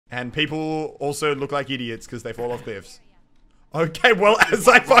And people also look like idiots because they fall off cliffs. Okay, well, as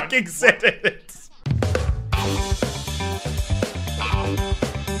I fucking said it.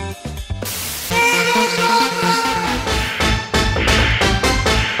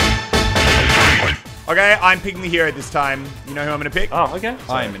 Okay, I'm picking the hero this time. You know who I'm gonna pick? Oh, okay.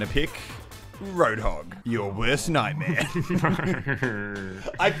 I'm gonna pick Roadhog, your worst nightmare.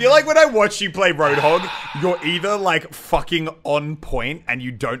 I feel like when I watch you play Roadhog, you're either like fucking on point and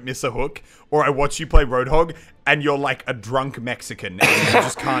you don't miss a hook, or I watch you play Roadhog and you're like a drunk Mexican and you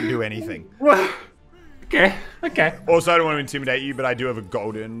just can't do anything. Okay, okay. Also, I don't want to intimidate you, but I do have a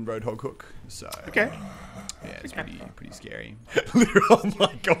golden Roadhog hook, so... Okay. Yeah, it's pretty scary. Oh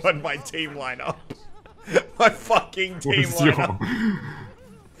my god, my team lineup. My fucking team lineup.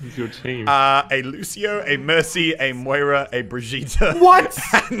 Who's your team? A Lucio, a Mercy, a Moira, a Brigitte. What?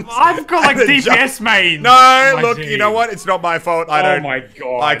 I've got like DPS main. No, look, you know what? It's not my fault. I don't. Oh my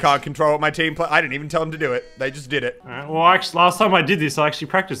god. I can't control what my team play. I didn't even tell them to do it. They just did it. Well, actually, last time I did this, I actually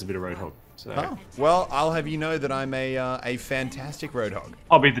practiced a bit of Roadhog. So. Oh, well, I'll have you know that I'm a fantastic Roadhog.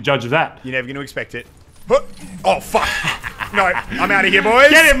 I'll be the judge of that. You're never going to expect it. Oh, fuck. No, I'm out of here, boys.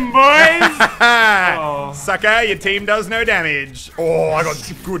 Get him, boys. Oh. Sucker, your team does no damage. Oh, I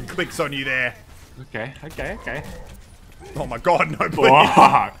got good clicks on you there. Okay, okay, okay. Oh my god, no, please.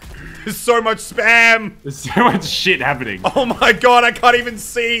 Fuck. There's so much spam. There's so much shit happening. Oh my god, I can't even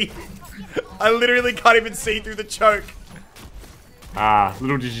see. I literally can't even see through the choke.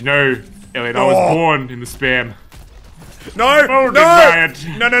 Little did you know, Elliot, I was born in the spam. No, no, no.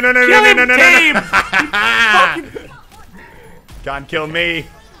 Can't kill me.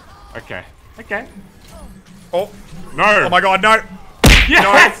 Okay, okay. Oh, no. Oh my god, no.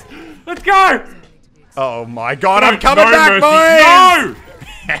 Yes! No. Let's go! Oh my god, I'm coming back, boys!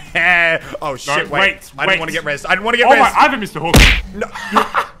 No! Oh shit, wait. I didn't want to get res. I didn't want to get res. Oh my, I haven't missed a hook. No.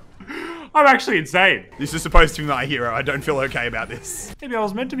 I'm actually insane. This is supposed to be my hero. I don't feel okay about this. Maybe I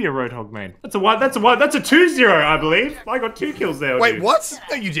was meant to be a Roadhog main. That's a 2-0, I believe. I got 2 kills there. Wait, what?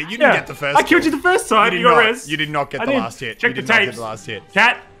 No, you did. You didn't get the first. I killed you the first time. You got res. You did not get the last hit. Check the tapes.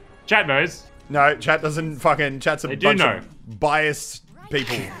 Chat knows. No, chat doesn't fucking. Chat's a bunch of biased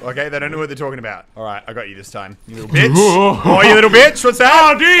people. Okay, they don't know what they're talking about. All right, I got you this time. You little bitch. Oh, you little bitch. What's that?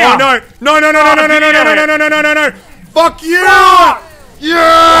 Oh, do you? Oh no! No! Fuck you!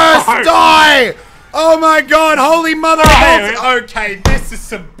 Yes! No. Die! Oh my god, holy mother of okay, this is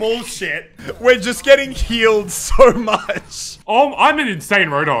some bullshit. We're just getting healed so much. Oh, I'm an insane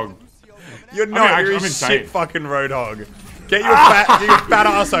Roadhog. You're not, you're a shit fucking Roadhog. Get your fat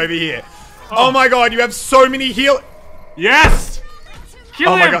ass over here. Oh my god, you have so many heal. Yes!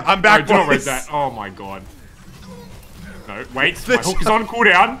 Kill him! Oh my god, I'm back, no, boys. That. Oh my god. No, wait, my hook is on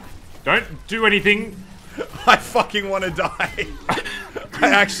cooldown. Don't do anything. I fucking want to die. I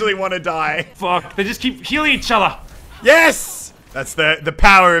actually want to die. Fuck, they just keep healing each other. Yes! That's the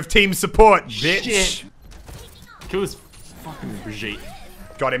power of team support, bitch. Shit. Kill this fucking Brigitte.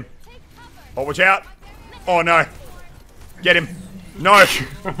 Got him. Oh, watch out. Oh, no. Get him. No.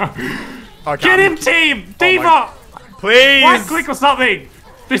 Okay. Get him, team! Diva! Please! Right click or something!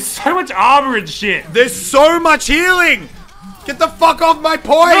 There's so much armor and shit! There's so much healing! Get the fuck off my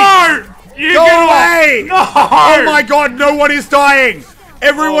point! No! You Go away! No! Oh my god, no one is dying!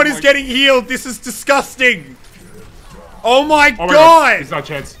 Everyone is getting healed. This is disgusting. Oh my god! There's no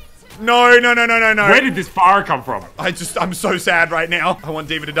chance. No. Where did this Pharah come from? I'm so sad right now. I want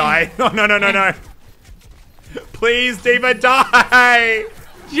Diva to die. No. Please, Diva, die!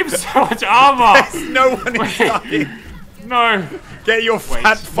 You have so much armor! There's no one is dying. No. Get your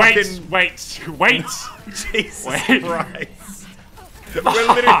fat fucking... Wait. Jesus Christ.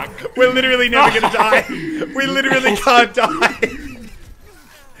 We're literally never gonna die. We literally can't die.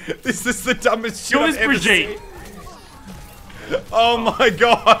 This is the dumbest shit I've ever seen. Oh my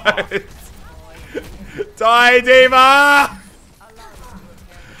god. Die, Diva!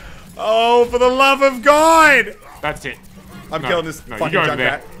 Oh, for the love of God! That's it. I'm killing this fucking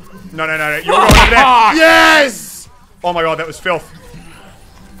junkrat. No. You're going over there. Yes! Oh my god, that was filth.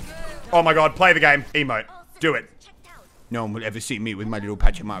 Oh my god, play the game. Emote. Do it. No one will ever see me with my little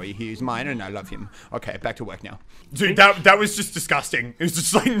Pachamari. He is mine and I love him. Okay, back to work now. Dude, that was just disgusting. It was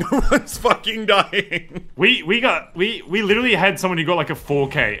just like no one's fucking dying. We literally had someone who got like a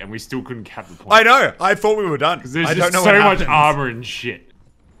 4K and we still couldn't cap the point. I know. I thought we were done. Because there's just so much armor and shit.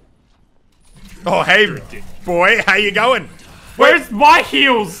 Oh, hey, boy. How you going? Where's my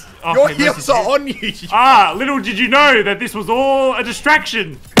heals? Oh, your heals are on you. Little did you know that this was all a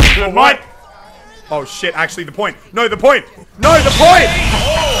distraction. Oh shit, actually the point. No, the point. No, the point!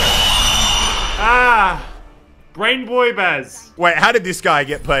 Brain boy Baz. Wait, how did this guy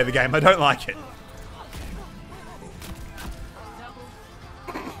get play of the game? I don't like it.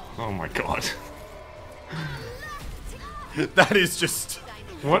 Oh my god. That is just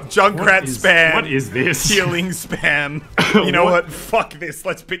What? Junkrat spam. What is this? Healing spam. You know what? Fuck this.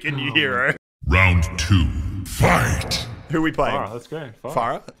 Let's pick a new hero. Round 2. Fight! Who we playing? Pharah, let's go.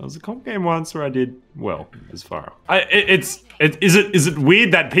 Pharah? There was a comp game once where I did well as Pharah. Is it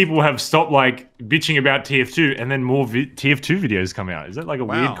weird that people have stopped like bitching about TF2 and then more TF2 videos come out? Is that like a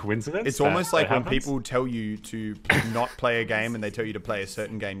weird coincidence? It's almost like when people tell you to not play a game and they tell you to play a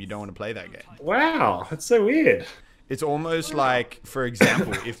certain game, you don't want to play that game. Wow, that's so weird. It's almost like, for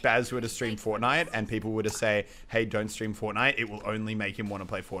example, if Baz were to stream Fortnite and people were to say, hey, don't stream Fortnite, it will only make him want to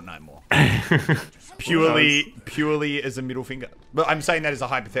play Fortnite more. Purely as a middle finger. But I'm saying that as a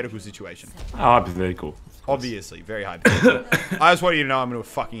hypothetical situation. Oh, hypothetical. Obviously, very hypothetical. I just want you to know I'm going to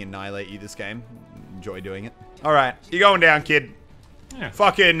fucking annihilate you this game. Enjoy doing it. All right, you're going down, kid. Yeah.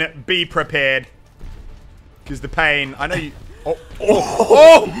 Fucking be prepared. Because the pain, I know you...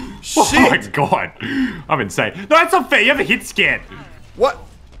 Oh, shit! Oh my god. I'm insane. No, that's not fair. You have a hit scan. What?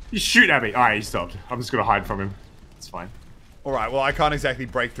 You shoot at me. Alright, he stopped. I'm just gonna hide from him. It's fine. Alright, well, I can't exactly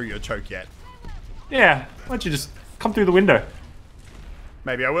break through your choke yet. Yeah, why don't you just come through the window?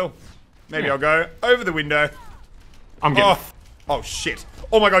 Maybe I will. Maybe I'll go over the window. I'm getting... Oh, shit.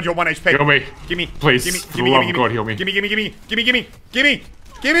 Oh my god, you're 1 HP. Heal me. Gimme. Please. Gimme. God, heal me.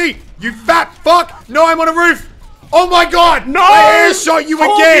 Gimme. You fat fuck. No, I'm on a roof. Oh my god. No! I air shot you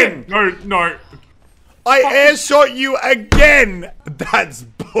again. No. I air shot you again. That's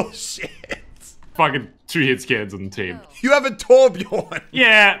bullshit. Fucking 2 hit scans on the team. You have a Torbjorn.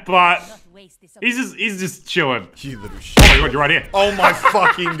 Yeah, but he's just chilling. You little shit. Oh my god, you're right here. Oh my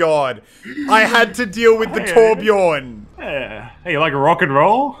fucking god. I had to deal with the Torbjorn. Yeah. Hey, you like a rock and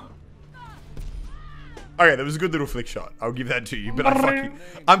roll? Okay, that was a good little flick shot. I'll give that to you, but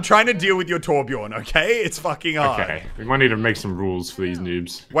I'm trying to deal with your Torbjorn, okay? It's fucking hard. Okay, we might need to make some rules for these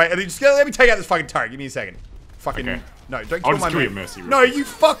noobs. Wait, just let me take out this fucking turret. Give me a second. Fucking... Okay. No, don't I'll kill just my kill your Mercy. No, you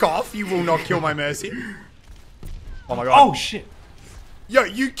fuck off. You will not kill my Mercy. Oh my god. Oh shit. Yo,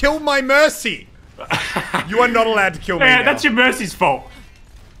 you killed my Mercy. You are not allowed to kill me now. That's your Mercy's fault.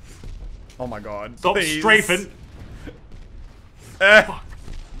 Oh my god. Stop Please. strafing.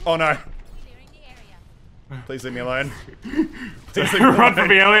 Oh no. Please leave me alone. Please leave me Run for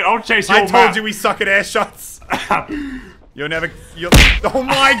me, Elliot. I'll chase you. I told you we suck at air shots. You'll never... Oh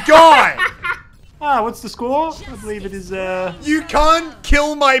my god! What's the score? I believe it is, You can't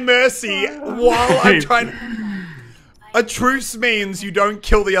kill my Mercy while I'm trying... A truce means you don't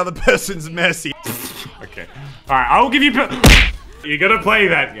kill the other person's Mercy. Okay. Alright, I will give you... You're gonna play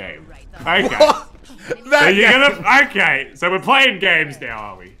that game. Okay. What? Okay, so we're playing games now,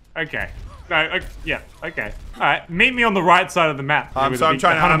 are we? Okay. No, yeah, okay. Alright, meet me on the right side of the map. I'm a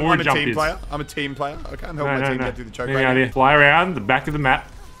team player. I'm a team player. Okay, I'm helping my team get through the choke right now. Fly around the back of the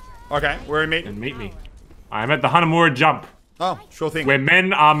map. Okay, where are we meet? And meet me. I'm at the Hanamura jump. Oh, sure thing. Where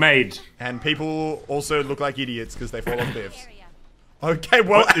men are made. And people also look like idiots because they fall off cliffs. Okay,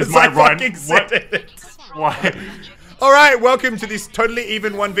 well, what is as my I fucking said it. Why? Alright, welcome to this totally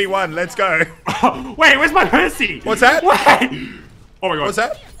even 1v1. Let's go. Wait, where's my Mercy? What's that? Wait. Oh my god. What's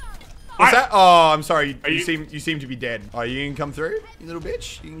that? What's that? Oh, I'm sorry. You seem to be dead. Oh, you can come through, you little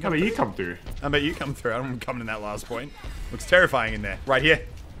bitch? You can come through. You come through. I bet you come through. I don't want to come in that last point. Looks terrifying in there. Right here.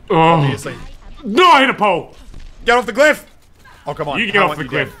 Oh. Obviously. No, I hit a pole. Get off the cliff. Oh, come on. You get off the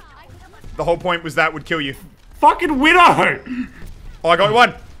cliff. Dead. The whole point was that would kill you. Fucking widow. Oh, I got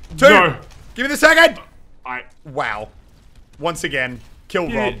 1, 2. No. Give me the second. I. Wow. Once again, kill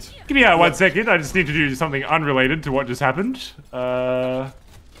robbed. Give me 1 second. I just need to do something unrelated to what just happened. Are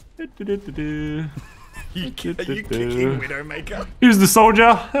you kicking Widowmaker? Who's the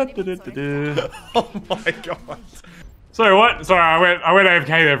soldier? Oh my god. Sorry, what? Sorry, I went AFK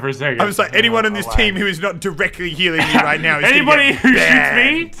there for a second. I was like, anyone in this team who is not directly healing me right now is anybody who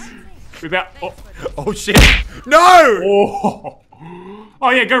banned. shoots me without... Oh shit. No! Oh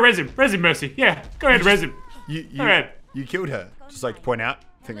yeah, go res him. Res him, Mercy. Yeah, go ahead, res him. You killed her. Just like to point out,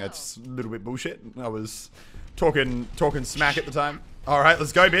 I think that's a little bit bullshit. I was talking smack at the time. Alright,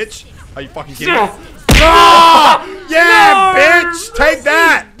 let's go, bitch. Are you fucking kidding me? Oh! Yeah, no, bitch! Take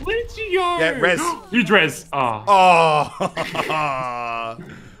that! Yeah, res. You res. Oh.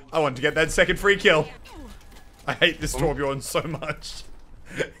 I want to get that second free kill. I hate this Torbjorn so much.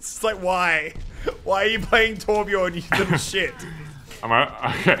 It's just like, why? Why are you playing Torbjorn, you little shit?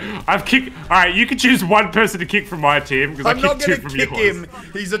 Okay. I've kicked. Alright, you can choose 1 person to kick from my team because I kicked 2 from yours. I'm not gonna kick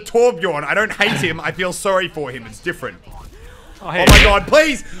him. He's a Torbjorn. I don't hate him. I feel sorry for him. It's different. Oh my god,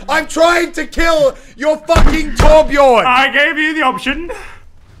 please! I'm trying to kill your fucking Torbjorn! I gave you the option.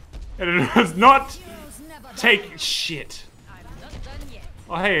 And it was not take shit.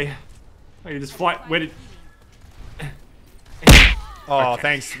 Oh, hey. Oh, you just fly. Where did. Oh,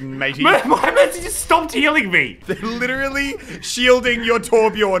 thanks, matey. My matey just stopped healing me. They're literally shielding your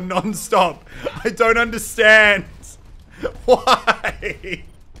Torbjorn non-stop. I don't understand. Why?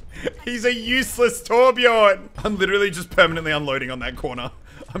 He's a useless Torbjorn. I'm literally just permanently unloading on that corner.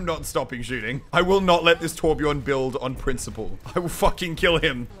 I'm not stopping shooting. I will not let this Torbjorn build on principle. I will fucking kill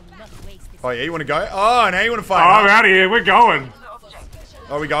him. Oh yeah, you want to go? Oh, now you want to fight? Oh, I'm out of here. We're going.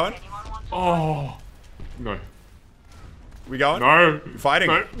 Are we going? Oh. No. We going? No. Fighting.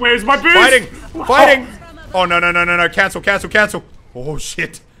 No. Where's my boost? Fighting. Fighting. Oh, no, no, no, no, no. Cancel, cancel, cancel. Oh,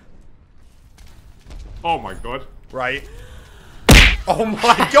 shit. Oh my god. Right. Oh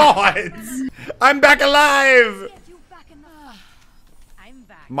my god! I'm back alive!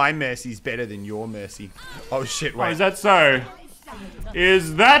 My mercy's better than your mercy. Oh shit, wait. Oh, is that so?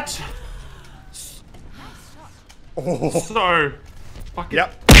 Is that so? Fucking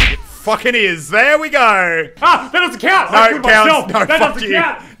Yep. It fucking is. There we go! Ah! That doesn't count! No, it counts. No, that fuck doesn't you.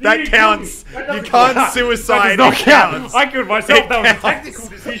 count! That counts. You can't suicide. That does not It count! counts. I killed myself. It That was a counts. tactical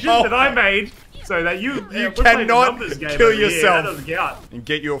decision that I made. So that you cannot kill yourself. That doesn't count. And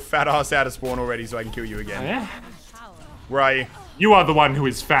get your fat ass out of spawn already so I can kill you again. Oh, yeah? Where are you? You are the one who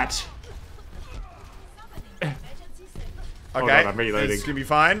is fat. Okay. I'm reloading. It's gonna be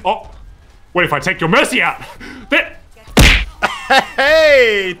fine. Oh! What if I take your mercy out? There.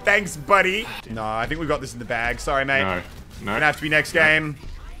 Hey! Thanks, buddy. No, I think we got this in the bag. Sorry, mate. No. No. Gonna have to be next game.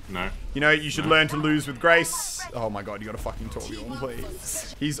 No. You know, you should learn to lose with grace. Oh my god, you got a fucking Torbjorn,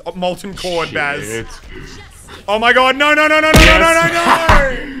 please. He's molten cord, Baz. Shit. Oh my god, no, no, no, no, no, Yes. no,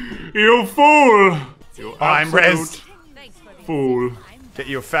 no, no! You fool! You I'm absolute rezzed. fool. Get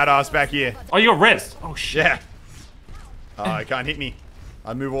your fat ass back here. Oh, you're rezzed. Oh shit. Yeah. Oh, it can't hit me.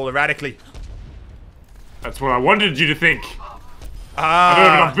 I move all erratically. That's what I wanted you to think. Ah. I don't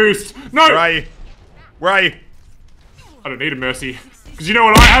have enough boost. No! Where are you? Where are you? I don't need a mercy. Because you know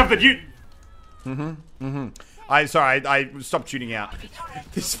what I have that you... Sorry, I stopped shooting out.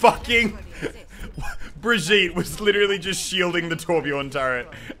 This fucking... Brigitte was literally just shielding the Torbjorn turret.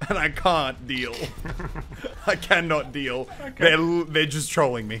 And I can't deal. I cannot deal. Okay. They're just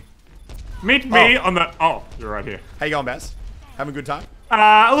trolling me. Meet me on the... Oh, you're right here. How you going, Baz? Having a good time?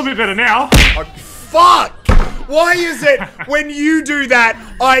 A little bit better now. Oh, fuck! Why is it when you do that,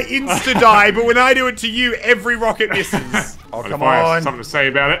 I insta-die, but when I do it to you, every rocket misses? Oh, come I have on. something to say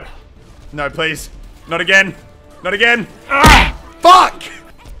about it. No, please. Not again. Not again. Ah! Fuck!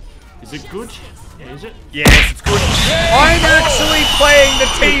 Is it good? Yeah, is it? Yes, it's good. I'm actually playing the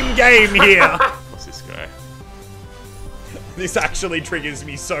team game here. What's this guy? This actually triggers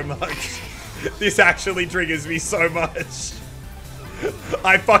me so much. This actually triggers me so much.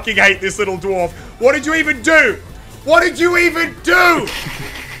 I fucking hate this little dwarf. What did you even do? What did you even do?